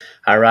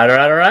All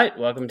right.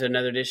 Welcome to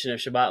another edition of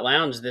Shabbat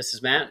Lounge. This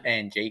is Matt.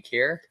 And Jake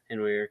here.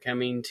 And we're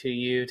coming to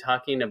you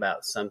talking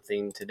about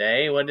something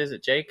today. What is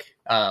it, Jake?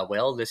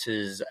 This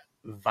is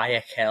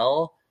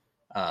VayAkhel,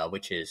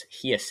 which is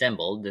He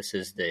Assembled. This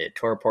is the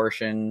Torah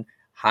Portion,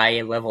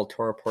 high-level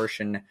Torah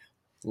Portion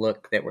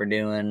look that we're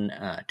doing,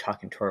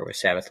 Talking Torah with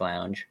Sabbath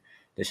Lounge.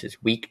 This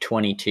is week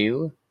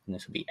 22, and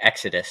this will be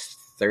Exodus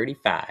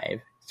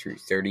 35 through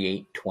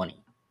 38:20.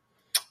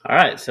 All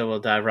right, so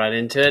we'll dive right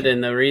into it.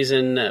 And the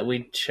reason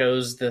we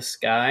chose this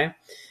guy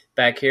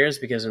back here is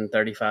because in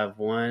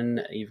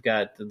 35:1, you've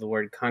got the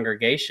word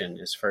congregation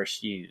is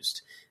first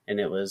used. And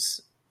it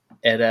was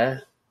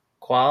Eda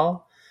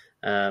Qual,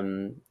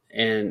 and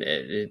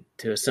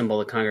to assemble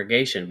a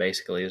congregation,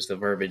 basically, is the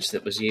verbiage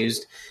that was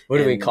used. What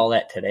do we call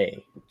that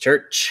today?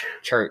 Church.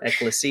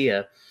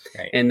 Ecclesia.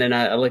 Right. And then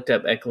I looked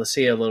up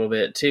ecclesia a little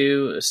bit,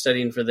 too,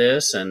 studying for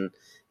this, and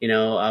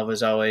I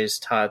was always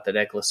taught that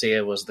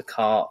ecclesia was the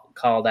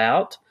called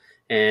out,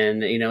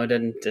 and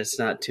it's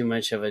not too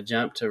much of a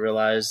jump to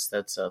realize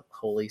that's a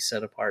holy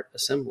set apart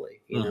assembly.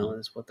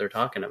 That's what they're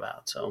talking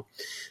about. So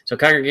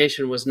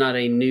congregation was not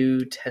a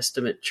New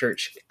Testament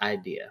church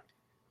idea,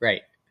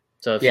 right?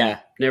 So if you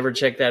never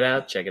checked that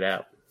out, check it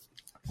out.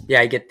 Yeah,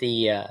 I get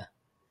the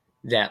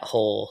that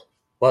whole.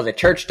 Well, the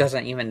church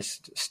doesn't even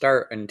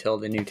start until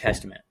the New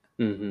Testament.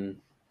 Mm-hmm.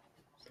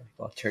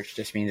 Well, church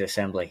just means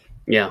assembly.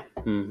 Yeah.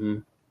 Mm-hmm.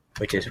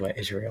 Which is what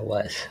Israel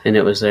was. And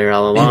it was there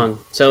all along.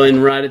 So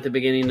right at the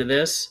beginning of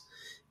this,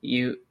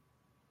 you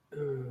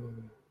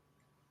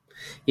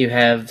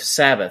have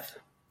Sabbath.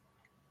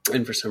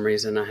 And for some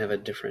reason, I have a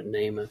different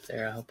name up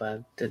there. I hope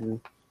I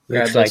didn't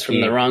grab this from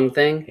the wrong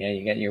thing. Yeah,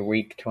 you got your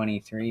week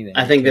 23 then.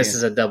 I think this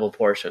is a double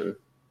portion.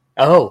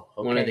 Oh,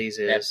 okay. One of these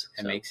is.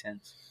 That makes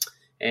sense.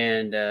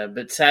 And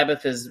but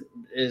Sabbath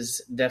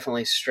is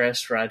definitely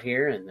stressed right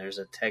here. And there's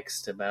a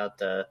text about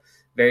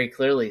very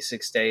clearly,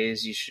 6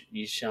 days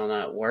you shall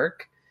not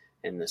work,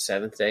 and the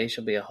seventh day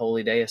shall be a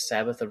holy day, a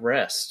Sabbath of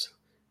rest.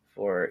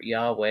 For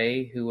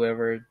Yahweh,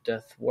 whoever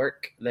doth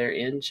work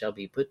therein shall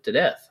be put to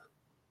death.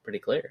 Pretty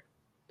clear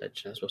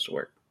that you're not supposed to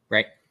work.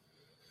 Right.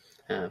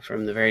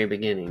 From the very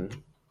beginning.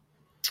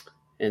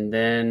 And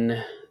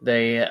then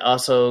they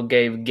also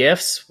gave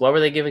gifts. What were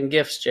they giving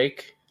gifts,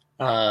 Jake?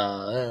 They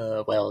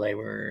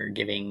were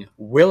giving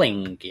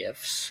willing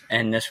gifts,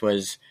 and this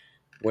was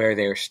where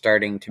they're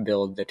starting to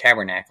build the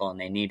tabernacle, and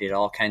they needed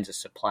all kinds of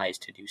supplies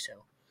to do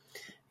so.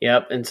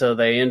 Yep, and so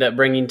they end up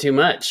bringing too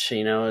much.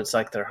 It's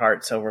like their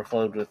hearts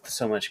overflowed with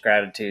so much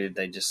gratitude,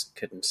 they just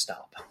couldn't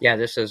stop. Yeah,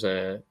 this is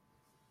a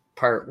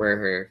part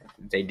where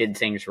they did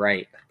things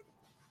right.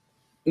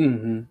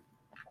 Mm-hmm.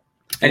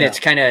 And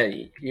it's kind of,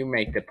 you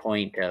make the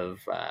point of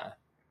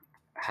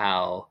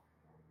how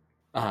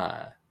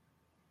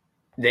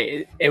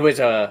it was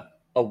a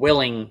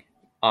willing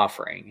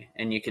offering,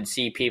 and you could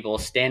see people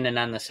standing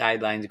on the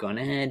sidelines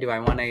going, do I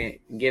want to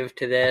give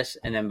to this?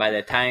 And then by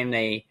the time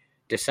they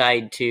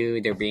decide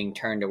to, they're being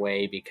turned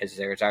away because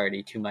there's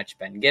already too much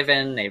been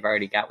given. They've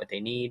already got what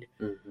they need.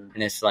 Mm-hmm.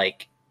 And it's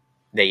like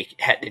they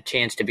had the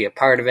chance to be a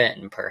part of it,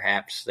 and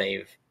perhaps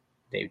they've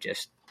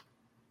just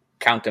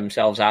count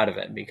themselves out of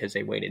it because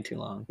they waited too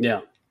long. Yeah.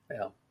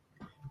 So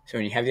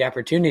when you have the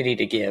opportunity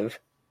to give,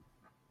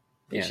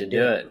 you should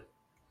do it.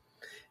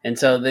 And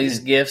so these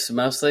gifts,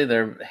 mostly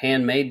they're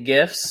handmade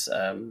gifts.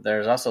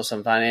 There's also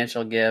some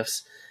financial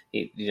gifts,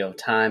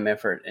 time,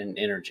 effort, and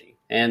energy.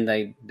 And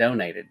they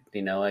donated.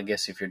 I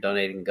guess if you're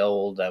donating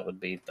gold, that would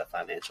be the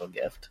financial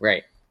gift.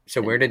 Right.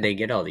 So where did they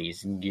get all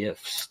these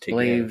gifts to give?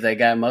 I believe they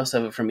got most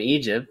of it from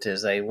Egypt.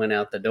 As they went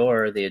out the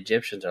door, the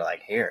Egyptians are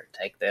like, here,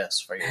 take this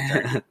for your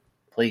journey.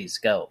 Please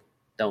go.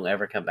 Don't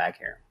ever come back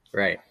here.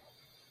 Right.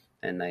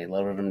 And they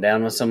loaded them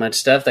down with so much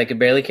stuff they could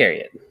barely carry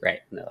it. Right.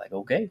 And they're like,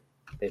 okay.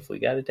 If we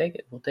got to take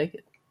it, we'll take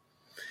it.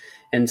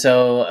 And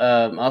so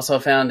also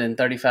found in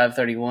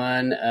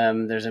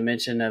 35:31, there's a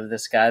mention of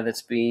this guy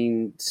that's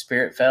being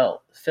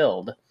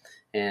spirit-filled.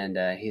 And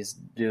he's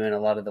doing a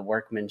lot of the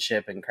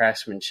workmanship and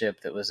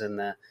craftsmanship that was in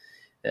the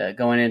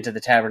going into the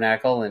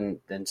tabernacle.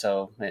 And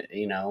so,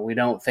 we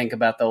don't think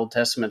about the Old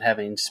Testament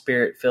having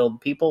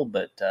spirit-filled people,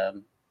 but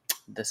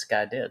this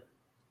guy did.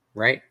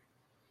 Right.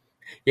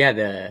 Yeah,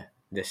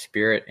 the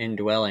spirit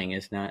indwelling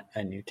is not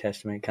a New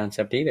Testament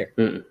concept either.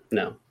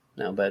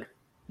 No, but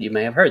you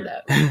may have heard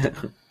that.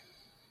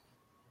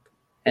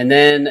 And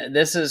then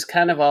this is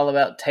kind of all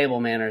about table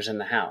manners in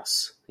the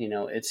house.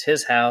 It's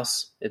his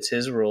house, it's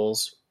his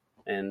rules,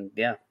 and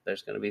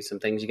there's going to be some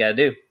things you got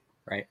to do.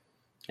 Right.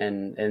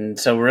 And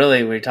so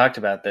really, we talked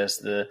about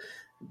this.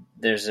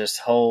 There's this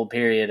whole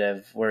period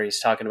of where he's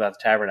talking about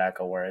the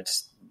tabernacle, where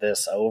it's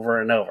this over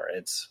and over.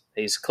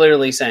 He's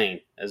clearly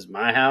saying, "This is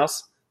my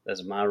house. This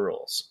is my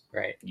rules.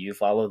 Right. You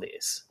follow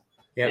these."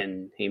 Yep.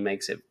 And he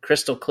makes it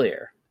crystal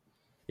clear.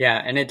 Yeah,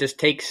 and it just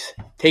takes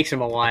him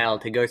a while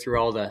to go through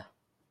all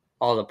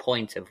the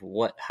points of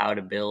how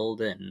to build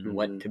and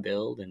what to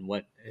build and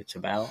what it's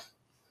about.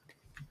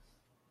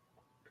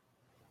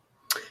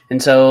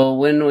 And so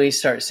when we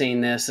start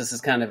seeing this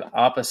is kind of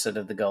opposite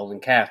of the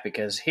golden calf,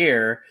 because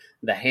here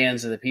the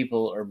hands of the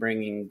people are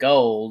bringing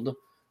gold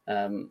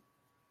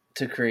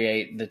to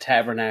create the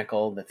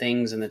tabernacle, the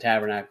things in the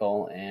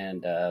tabernacle,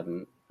 and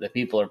the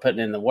people are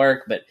putting in the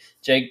work. But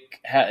Jake,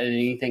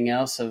 anything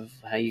else of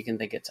how you can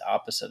think it's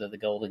opposite of the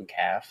golden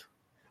calf?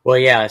 Well,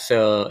 yeah,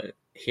 so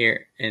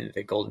here in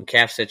the golden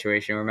calf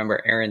situation,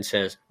 remember Aaron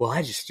says, well,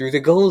 I just threw the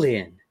gold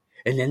in,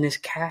 and then this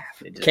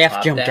calf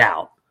jumped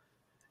out.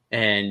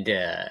 And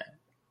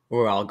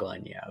we're all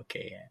going, yeah,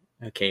 okay,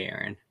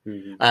 Aaron.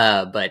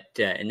 Mm-hmm. But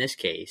in this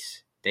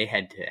case, they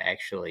had to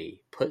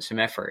actually put some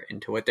effort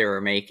into what they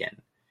were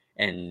making,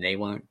 and they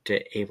weren't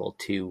able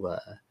to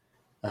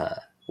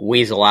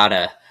weasel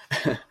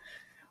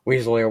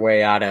their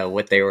way out of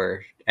what they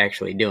were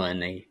actually doing.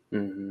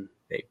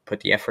 They put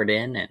the effort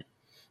in, and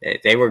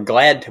they were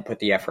glad to put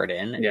the effort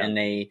in, and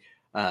they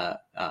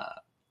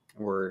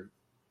were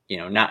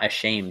not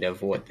ashamed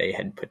of what they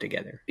had put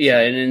together. Yeah,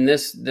 and in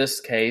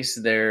this case,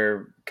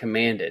 they're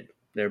commanded.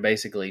 They're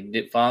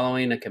basically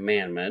following a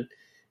commandment,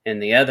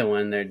 and the other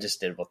one, they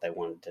just did what they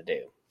wanted to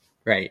do.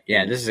 Right.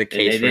 Yeah, this is a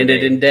case where it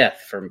ended in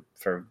death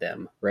for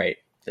them. Right.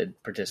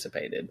 That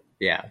participated.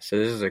 Yeah, so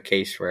this is a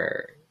case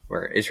where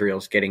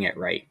Israel's getting it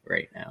right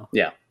now.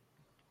 Yeah.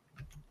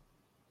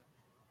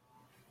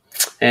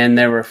 And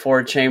there were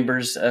 4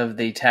 chambers of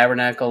the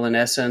tabernacle, in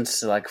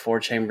essence, like 4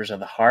 chambers of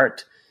the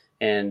heart.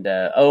 And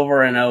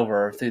over and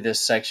over through this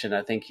section,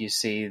 I think you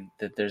see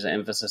that there's an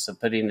emphasis of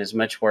putting as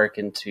much work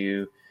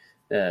into,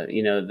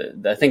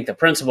 I think the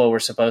principle we're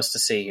supposed to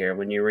see here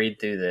when you read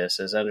through this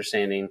is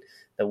understanding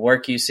the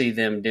work you see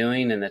them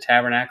doing in the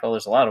tabernacle.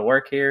 There's a lot of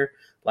work here,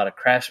 a lot of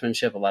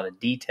craftsmanship, a lot of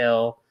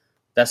detail.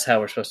 That's how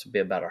we're supposed to be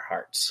about our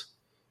hearts.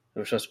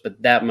 We're supposed to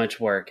put that much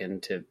work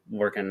into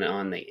working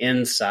on the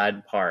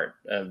inside part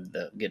of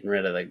getting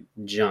rid of the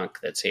junk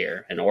that's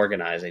here and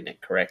organizing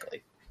it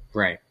correctly.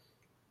 Right.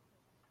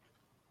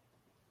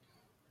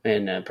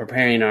 And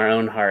preparing our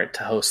own heart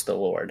to host the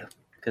Lord,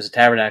 because the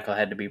tabernacle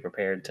had to be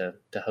prepared to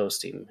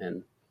host Him.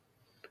 And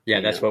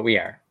that's what we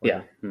are.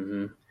 Yeah.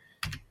 Mm-hmm.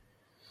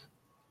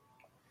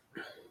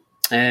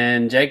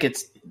 And Jake,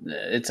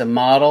 it's a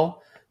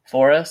model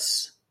for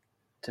us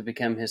to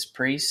become His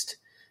priest.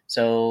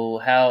 So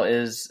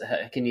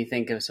can you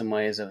think of some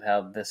ways of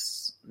how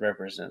this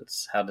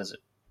represents? How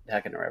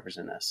can it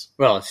represent us?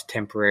 Well, it's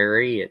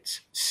temporary.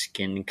 It's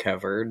skin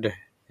covered.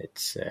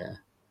 It's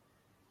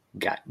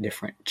got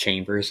different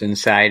chambers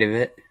inside of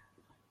it.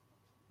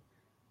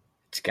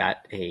 It's got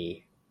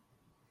a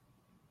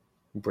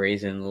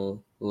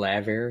brazen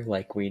laver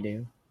like we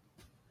do.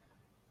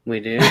 We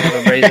do have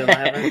a brazen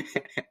laver.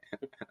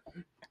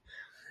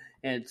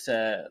 It's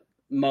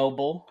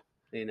mobile,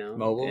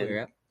 Mobile,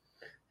 yeah.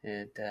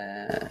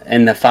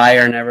 And the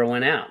fire never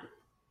went out.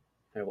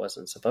 It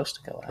wasn't supposed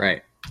to go out.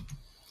 Right.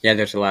 Yeah,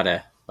 there's a lot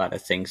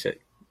of things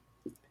that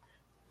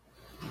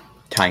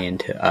tie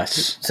into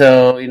us.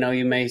 So,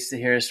 you may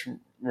hear us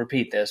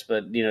repeat this,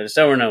 but, just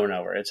over and over and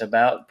over. It's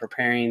about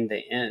preparing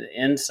the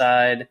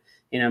inside.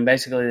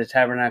 Basically the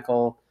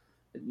tabernacle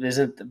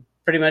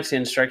pretty much the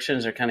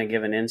instructions are kind of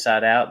given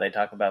inside out. They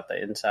talk about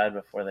the inside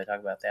before they talk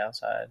about the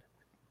outside.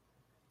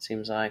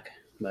 Seems like,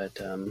 but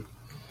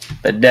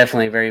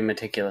definitely very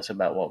meticulous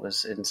about what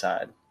was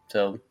inside.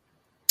 So,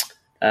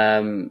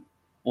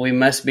 we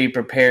must be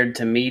prepared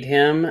to meet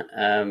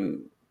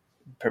Him,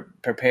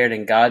 prepared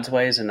in God's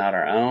ways and not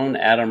our own.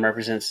 Adam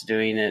represents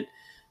doing it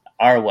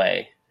our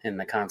way and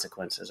the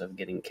consequences of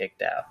getting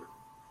kicked out.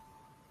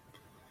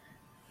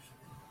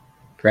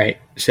 Right.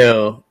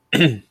 So,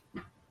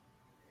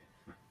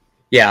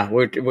 yeah,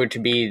 we're to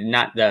be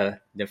not the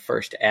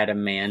first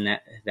Adam man.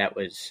 That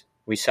was,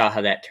 we saw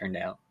how that turned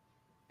out.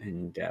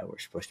 And we're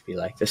supposed to be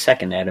like the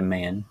second Adam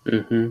man.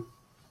 Mm-hmm.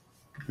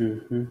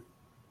 Mm-hmm.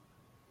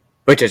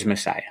 Which is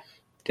Messiah.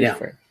 Yeah.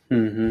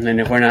 Mm-hmm. And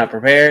if we're not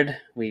prepared,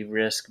 we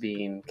risk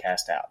being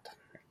cast out.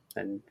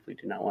 And we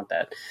do not want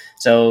that.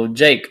 So,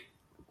 Jake,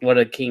 what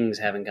do kings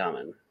have in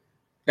common?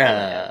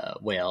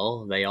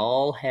 Well, they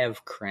all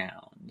have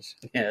crowns.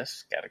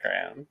 Yes, got a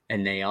crown.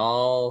 And they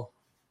all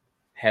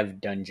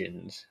have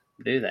dungeons.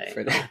 Do they?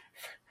 For them.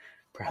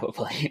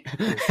 Probably.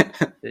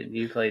 Did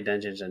you play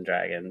Dungeons and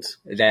Dragons?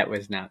 That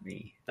was not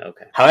me.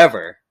 Okay.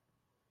 However,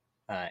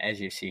 as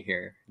you see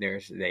here,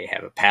 they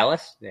have a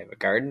palace, they have a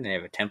garden, they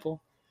have a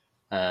temple.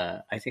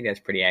 I think that's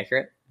pretty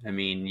accurate. I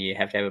mean, you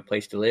have to have a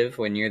place to live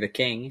when you're the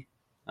king.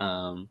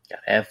 Gotta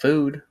have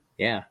food.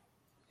 Yeah.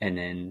 And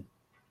then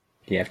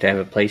you have to have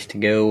a place to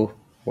go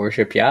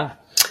worship Yah.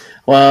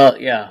 Well,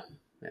 yeah,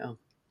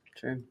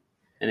 true.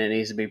 And it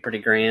needs to be pretty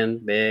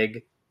grand,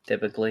 big,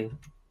 typically.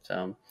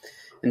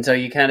 So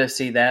you kind of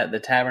see that the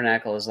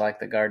tabernacle is like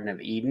the Garden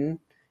of Eden,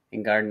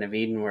 in Garden of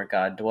Eden where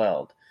God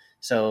dwelled.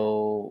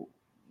 So,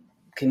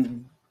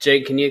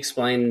 Jake, can you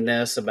explain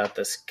this about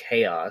this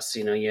chaos?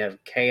 You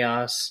have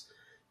chaos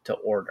to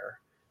order.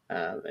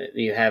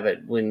 You have it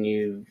when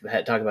you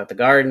talk about the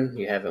garden.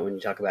 You have it when you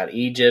talk about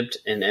Egypt.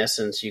 In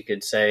essence, you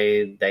could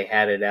say they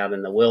had it out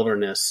in the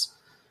wilderness.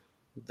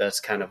 That's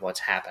kind of what's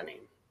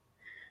happening.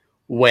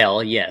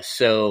 Well, yes.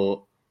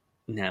 So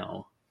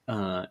now,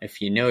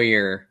 if you know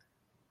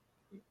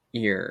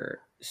your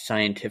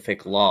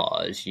scientific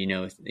laws,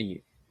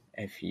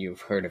 if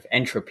you've heard of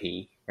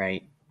entropy,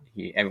 right?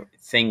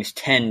 Things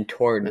tend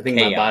toward I think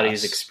chaos. my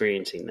body's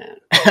experiencing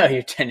that.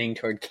 You're tending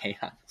toward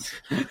chaos.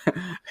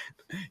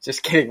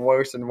 Just getting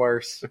worse and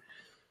worse.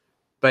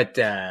 But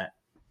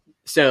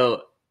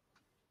so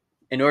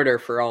in order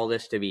for all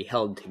this to be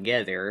held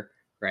together,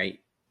 right,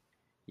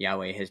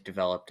 Yahweh has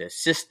developed a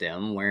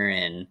system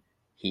wherein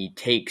he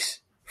takes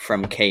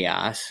from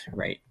chaos,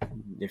 right?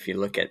 If you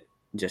look at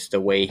just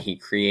the way he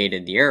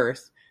created the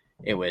earth,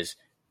 it was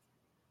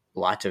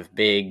lots of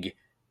big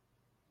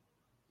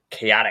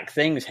chaotic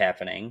things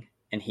happening,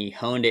 and he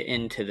honed it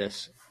into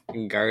this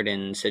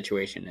garden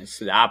situation. It's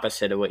the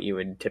opposite of what you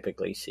would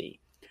typically see.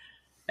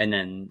 And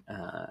then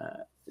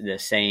the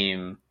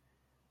same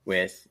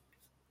with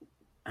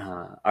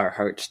our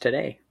hearts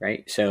today,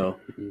 right? So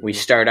we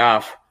start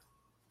off,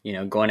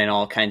 going in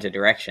all kinds of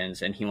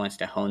directions, and he wants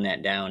to hone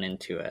that down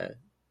into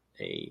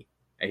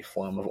a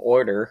form of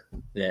order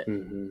that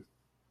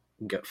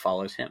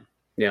follows him.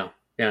 Yeah.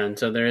 And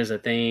so there is a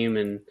theme,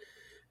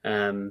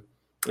 and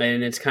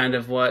it's kind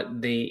of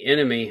what the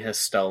enemy has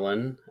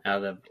stolen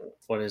out of,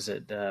 what is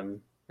it?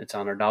 It's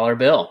on our dollar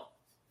bill,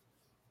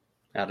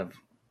 out of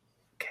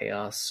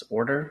chaos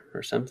order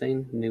or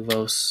something,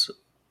 Nuvos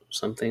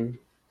something.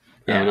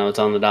 I don't know. It's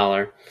on the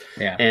dollar.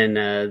 Yeah. And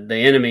the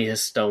enemy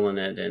has stolen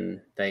it,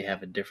 and they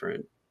have a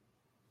different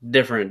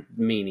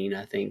meaning,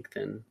 I think,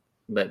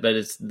 but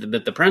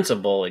the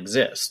principle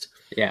exists.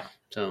 Yeah.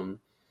 So,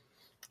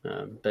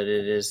 but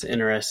it is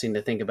interesting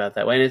to think about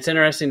that way, and it's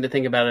interesting to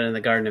think about it in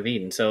the Garden of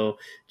Eden. So,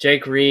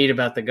 Jake, read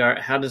about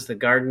how does the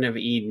Garden of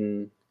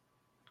Eden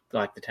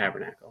like the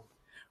tabernacle?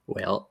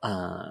 Well,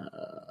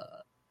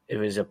 it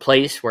was a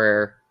place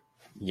where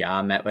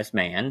Yah met with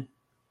man.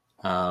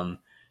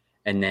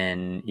 And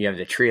then you have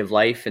the tree of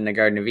life in the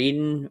Garden of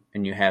Eden,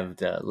 and you have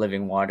the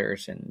living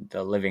waters and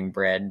the living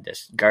bread,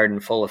 this garden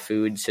full of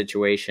food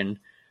situation.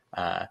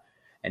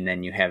 And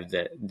then you have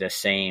the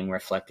same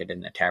reflected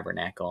in the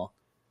tabernacle.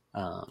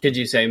 Could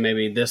you say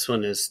maybe this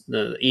one is,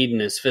 the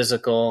Eden is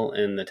physical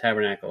and the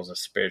tabernacle is a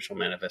spiritual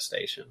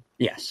manifestation?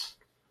 Yes.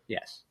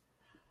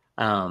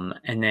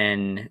 And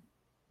then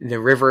the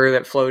river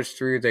that flows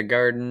through the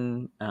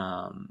garden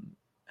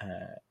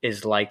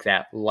is like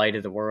that light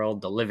of the world,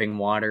 the living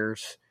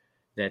waters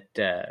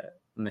that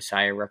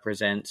Messiah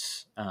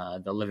represents,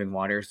 the living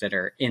waters that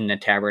are in the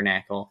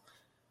tabernacle.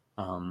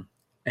 And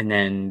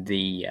then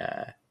the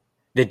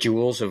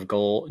jewels in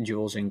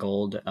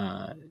gold,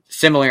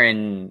 similar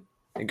in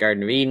the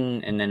Garden of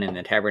Eden, and then in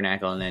the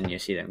tabernacle, and then you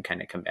see them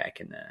kind of come back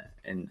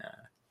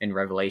in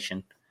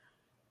Revelation.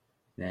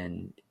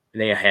 Then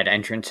they had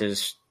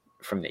entrances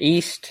from the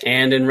east,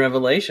 and in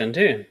Revelation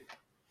too.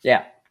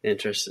 Yeah,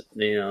 interest.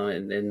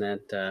 In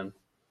that,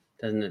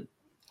 doesn't it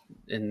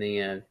in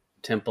the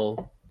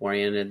temple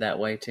oriented that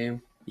way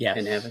too? Yes,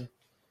 in heaven.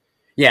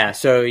 Yeah,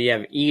 so you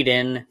have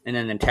Eden, and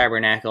then the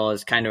tabernacle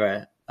is kind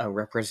of a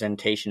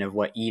representation of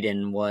what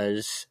Eden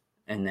was,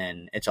 and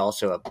then it's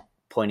also a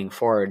pointing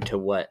forward to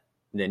what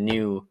the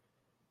new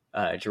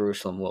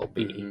Jerusalem will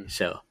be. Mm-hmm.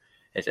 So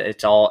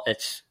it's all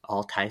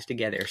ties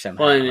together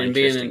somehow. Well, and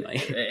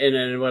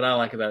and what I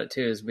like about it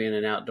too is being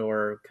an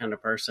outdoor kind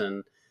of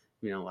person.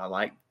 I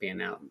like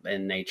being out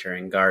in nature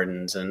and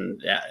gardens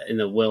and in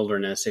the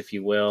wilderness, if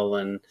you will,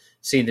 and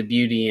see the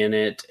beauty in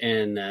it.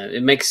 And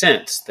it makes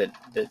sense that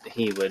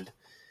he would,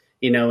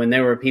 and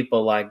there were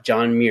people like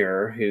John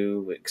Muir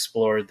who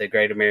explored the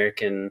Great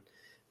American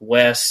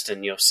West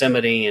and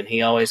Yosemite, and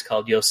he always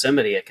called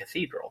Yosemite a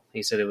cathedral.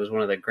 He said it was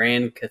one of the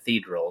grand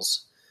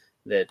cathedrals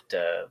that,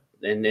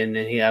 and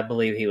I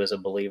believe he was a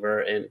believer,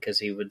 and because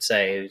he would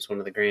say it's one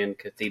of the grand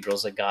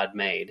cathedrals that God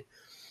made.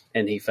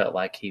 And he felt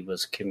like he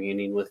was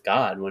communing with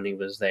God when he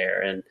was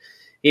there. And,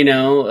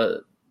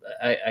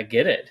 I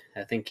get it.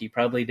 I think he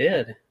probably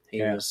did.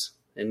 He was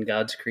in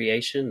God's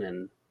creation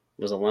and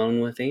was alone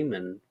with him,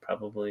 and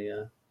probably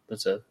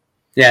was a...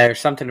 Yeah, there's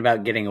something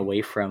about getting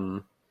away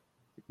from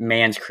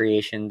man's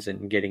creations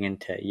and getting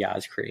into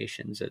Yah's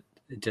creations. It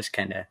just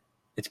kind of,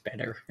 it's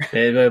better.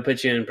 It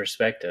puts you in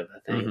perspective, I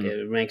think. Mm-hmm.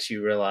 It makes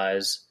you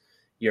realize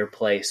your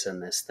place in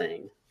this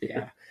thing.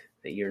 Yeah.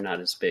 That you're not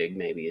as big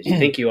maybe as you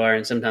think you are.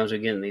 And sometimes we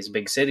get in these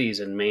big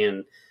cities and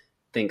man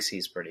thinks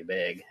he's pretty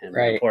big and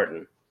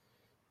important.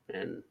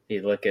 And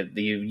you look at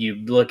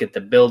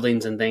the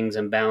buildings and things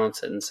and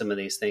balance it and some of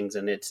these things,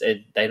 and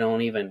they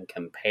don't even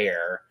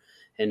compare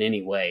in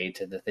any way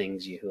to the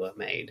things you have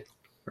made.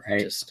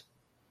 Right.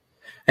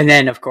 And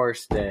then of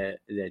course the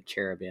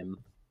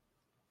cherubim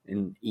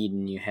in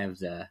Eden, you have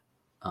the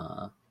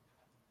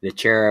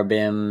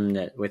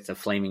cherubim with the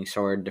flaming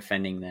sword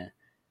defending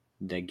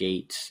the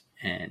gates.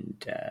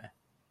 And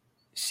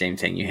same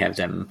thing, you have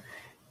them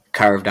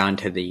carved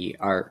onto the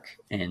ark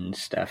and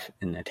stuff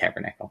in the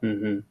tabernacle.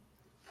 Mm-hmm.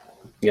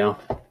 Yeah.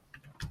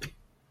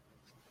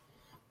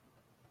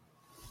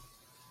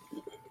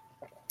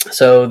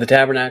 So the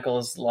tabernacle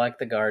is like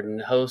the garden,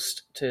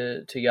 host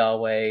to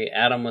Yahweh.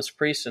 Adam was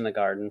priest in the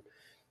garden.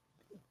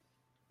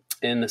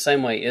 In the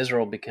same way,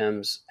 Israel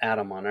becomes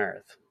Adam on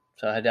earth.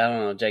 So I don't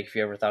know, Jake, if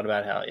you ever thought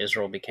about how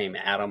Israel became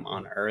Adam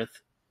on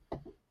earth.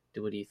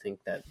 What do you think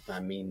that I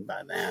mean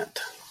by that?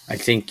 I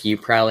think you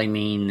probably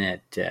mean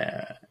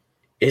that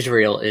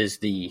Israel is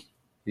the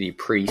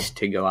priest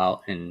to go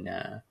out and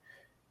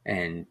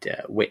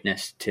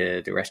witness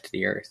to the rest of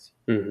the earth,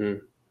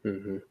 and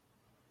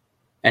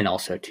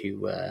also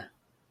to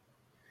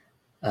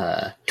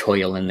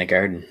toil in the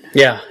garden.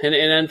 Yeah, and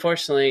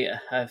unfortunately,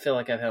 I feel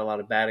like I've had a lot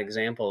of bad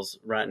examples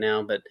right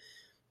now. But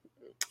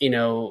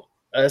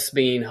us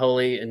being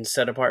holy and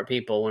set apart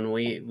people, when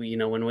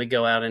we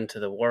go out into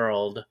the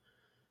world,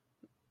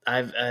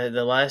 I've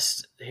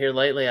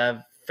lately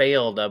I've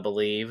failed, I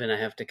believe, and I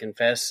have to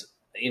confess.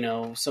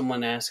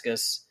 Someone asked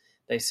us.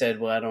 They said,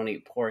 "Well, I don't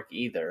eat pork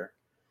either,"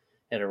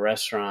 at a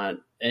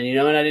restaurant, and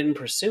and I didn't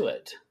pursue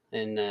it,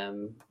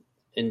 and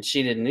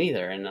she didn't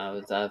either, and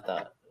I thought,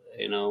 I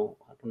don't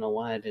know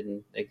why I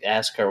didn't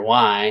ask her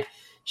why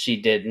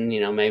she didn't.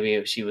 Maybe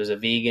if she was a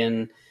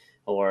vegan,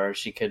 or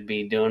she could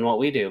be doing what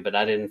we do, but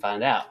I didn't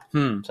find out.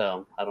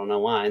 So I don't know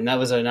why, and that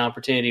was an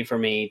opportunity for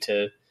me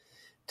to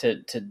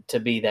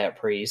be that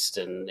priest,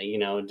 and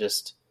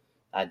just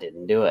I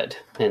didn't do it,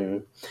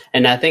 and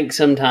I think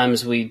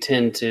sometimes we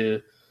tend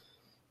to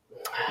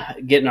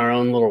get in our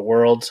own little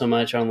world so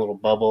much, our own little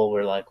bubble.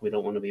 We're like, we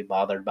don't want to be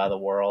bothered by the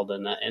world,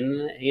 and I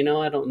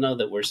don't know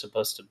that we're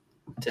supposed to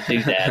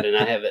do that. And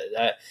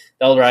the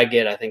older I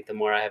get, I think the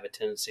more I have a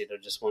tendency to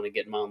just want to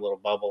get in my own little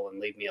bubble and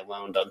leave me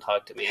alone. Don't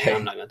talk to me.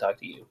 I'm not going to talk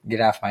to you.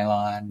 Get off my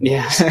lawn.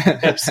 Yes.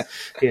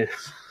 Yeah.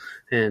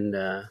 And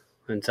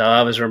so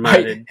I was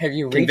reminded. Have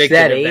you reached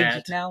that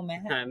age now,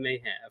 Matt? I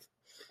may have.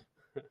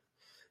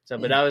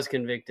 But I was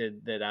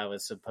convicted that I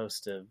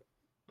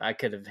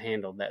could have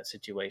handled that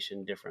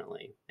situation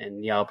differently.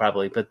 And y'all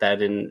probably put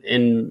that in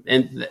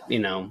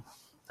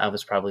I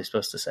was probably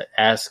supposed to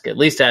ask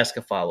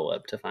a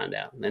follow-up to find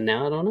out. And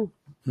now I don't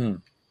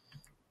know.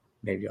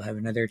 Maybe you'll have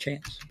another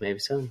chance. Maybe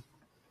so.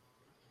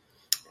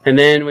 And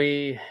then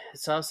we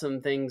saw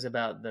some things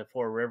about the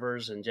 4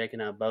 rivers, and Jake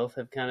and I both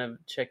have kind of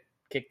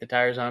kicked the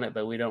tires on it,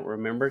 but we don't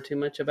remember too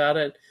much about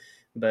it.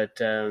 But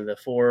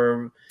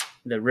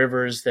the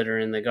rivers that are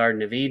in the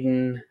Garden of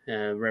Eden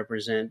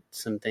represent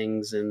some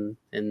things in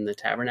the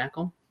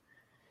Tabernacle.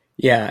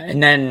 Yeah,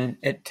 and then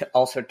it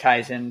also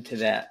ties into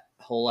that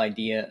whole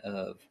idea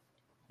of,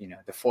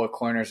 the 4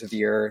 corners of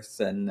the earth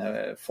and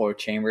the 4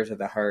 chambers of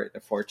the heart, the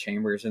 4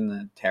 chambers in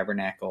the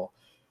Tabernacle,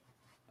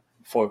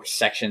 4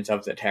 sections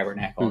of the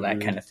Tabernacle,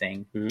 that kind of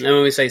thing. And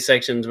when we say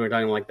sections, we're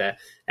talking like the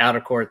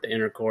outer court, the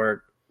inner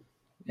court,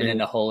 and then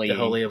the Holy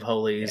of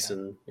Holies,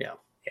 Yeah.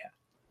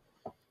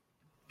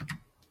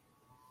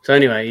 So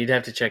anyway, you'd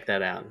have to check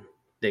that out,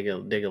 dig a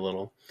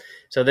little.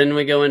 So then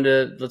we go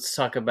into, let's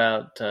talk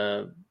about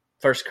 1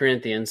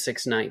 Corinthians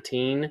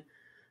 6:19.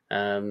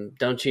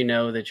 Don't you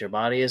know that your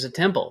body is a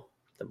temple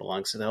that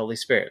belongs to the Holy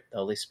Spirit? The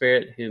Holy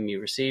Spirit, whom you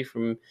receive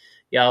from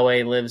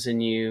Yahweh, lives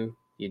in you.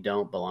 You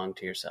don't belong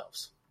to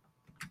yourselves.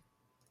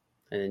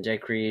 And then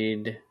Jake,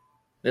 read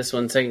this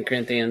one, 2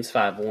 Corinthians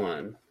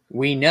 5:1.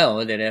 We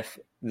know that if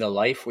the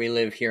life we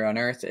live here on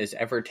earth is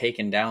ever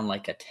taken down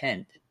like a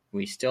tent,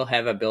 we still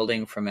have a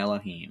building from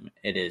Elohim.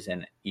 It is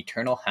an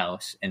eternal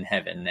house in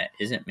heaven that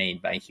isn't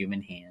made by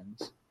human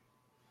hands.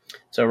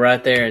 So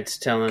right there, it's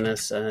telling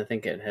us, I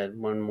think it had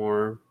one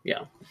more,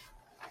 yeah.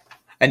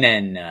 And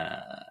then,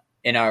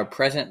 in our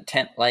present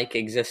tent-like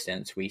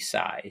existence, we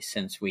sigh,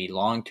 since we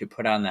long to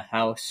put on the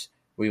house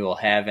we will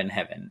have in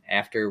heaven.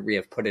 After we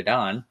have put it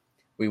on,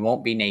 we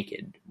won't be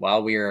naked.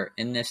 While we are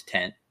in this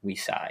tent, we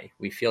sigh.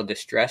 We feel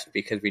distressed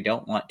because we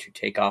don't want to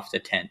take off the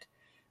tent,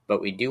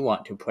 but we do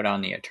want to put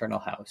on the eternal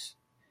house.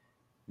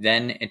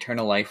 Then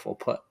eternal life will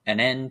put an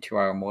end to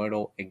our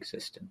mortal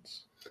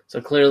existence.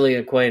 So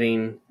clearly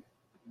equating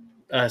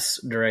us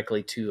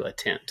directly to a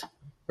tent.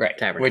 Right,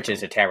 tabernacle. Which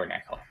is a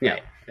tabernacle.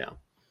 Right? Yeah.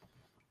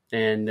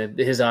 And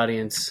his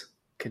audience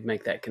could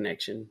make that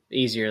connection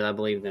easier, I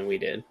believe, than we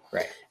did.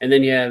 Right. And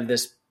then you have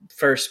this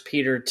 1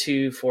 Peter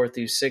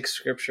 2:4-6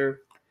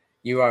 scripture.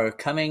 You are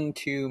coming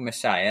to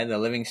Messiah, the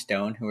living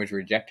stone, who was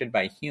rejected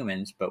by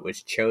humans, but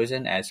was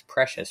chosen as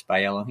precious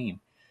by Elohim.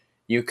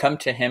 You come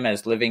to him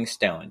as living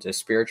stones, a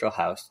spiritual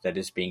house that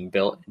is being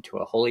built into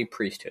a holy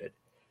priesthood.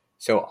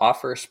 So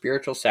offer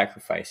spiritual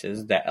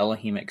sacrifices that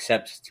Elohim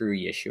accepts through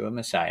Yeshua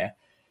Messiah.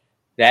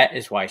 That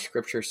is why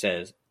Scripture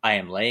says, I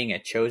am laying a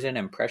chosen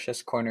and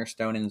precious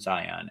cornerstone in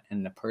Zion,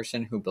 and the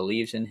person who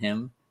believes in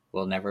him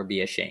will never be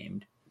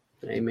ashamed.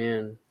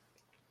 Amen.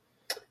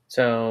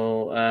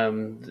 So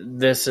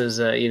this is,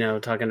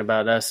 talking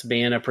about us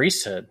being a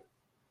priesthood.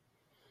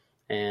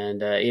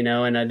 And,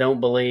 and I don't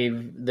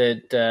believe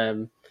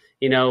that,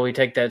 we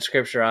take that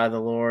scripture out of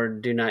the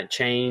Lord, do not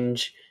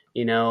change.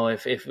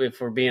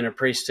 If we're being a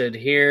priesthood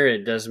here,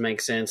 it does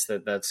make sense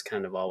that that's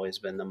kind of always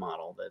been the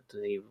model,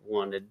 that he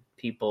wanted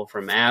people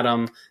from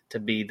Adam to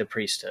be the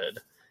priesthood.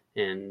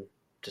 And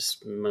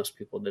just most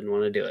people didn't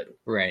want to do it.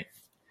 Right.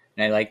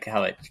 And I like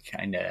how it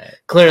kind of...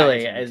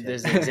 Clearly, as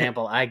this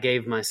example I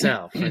gave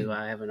myself.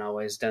 I haven't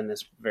always done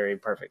this very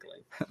perfectly.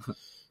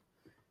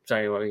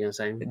 Sorry, what were you going to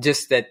say?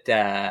 Just that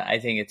I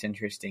think it's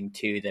interesting,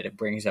 too, that it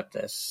brings up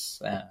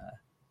this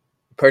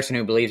person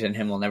who believes in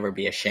him will never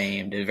be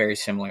ashamed. It's very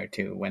similar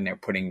to when they're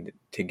putting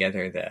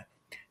together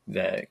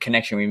the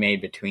connection we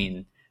made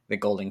between the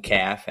golden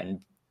calf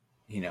and,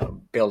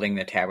 building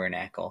the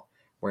tabernacle,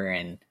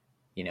 wherein,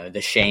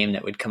 the shame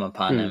that would come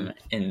upon them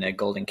in the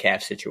golden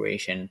calf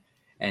situation,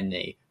 and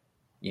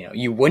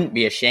you wouldn't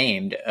be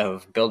ashamed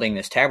of building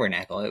this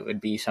tabernacle. It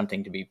would be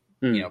something to be,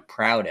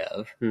 proud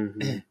of,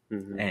 and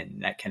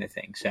that kind of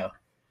thing. So,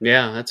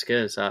 yeah, that's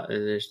good. So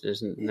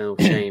there's no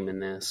shame in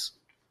this,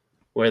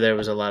 where there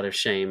was a lot of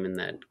shame in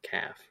that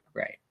calf.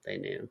 Right. They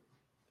knew.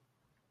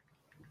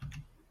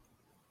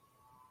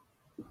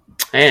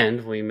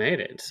 And we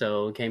made it.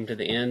 So we came to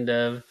the end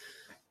of,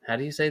 how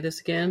do you say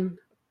this again?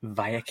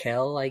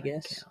 VayAkhel, I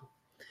guess.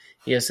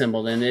 He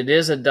assembled, and it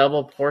is a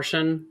double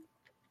portion,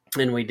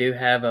 and we do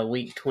have a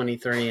week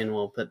 23, and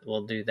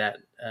we'll do that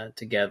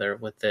together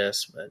with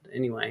this. But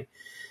anyway,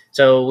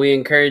 so we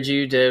encourage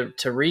you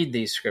to read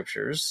these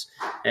scriptures,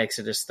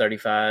 Exodus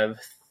 35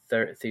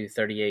 through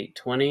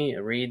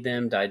 38:20. Read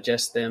them,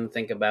 digest them,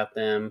 think about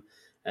them.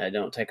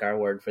 Don't take our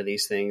word for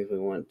these things. We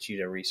want you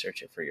to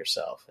research it for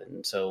yourself.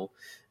 And so,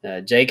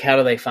 Jake, how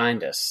do they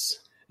find us?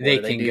 They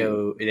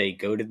go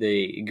to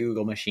the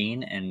Google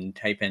machine and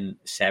type in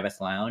Sabbath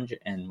Lounge,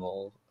 and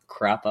we'll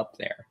crop up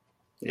there.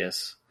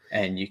 Yes.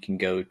 And you can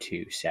go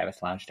to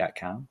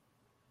sabbathlounge.com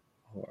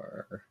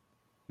or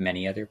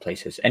many other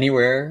places,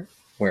 anywhere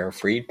where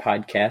free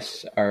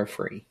podcasts are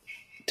free.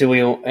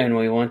 We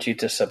want you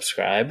to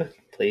subscribe,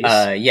 please.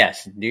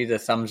 Yes, do the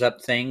thumbs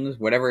up things,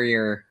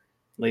 whatever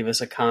leave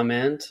us a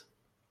comment.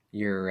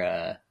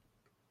 Your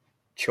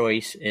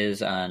choice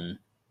is on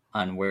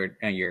where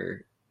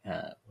your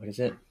what is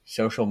it?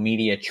 Social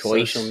media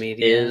choice. Social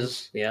media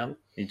is. Yeah.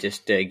 You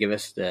just give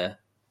us the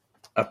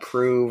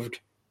approved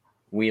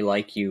 "We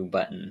like you"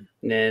 button.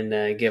 And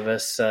then give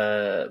us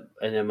an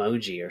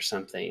emoji or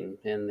something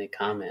in the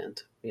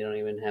comment. You don't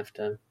even have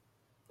to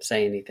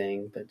say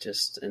anything, but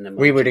just an emoji.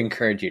 We would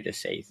encourage you to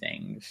say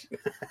things.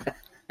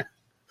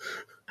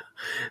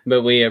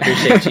 But we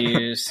appreciate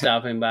you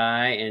stopping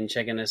by and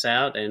checking us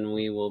out, and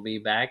we will be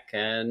back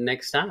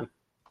next time.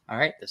 All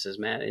right. This is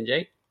Matt and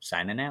Jake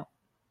signing out.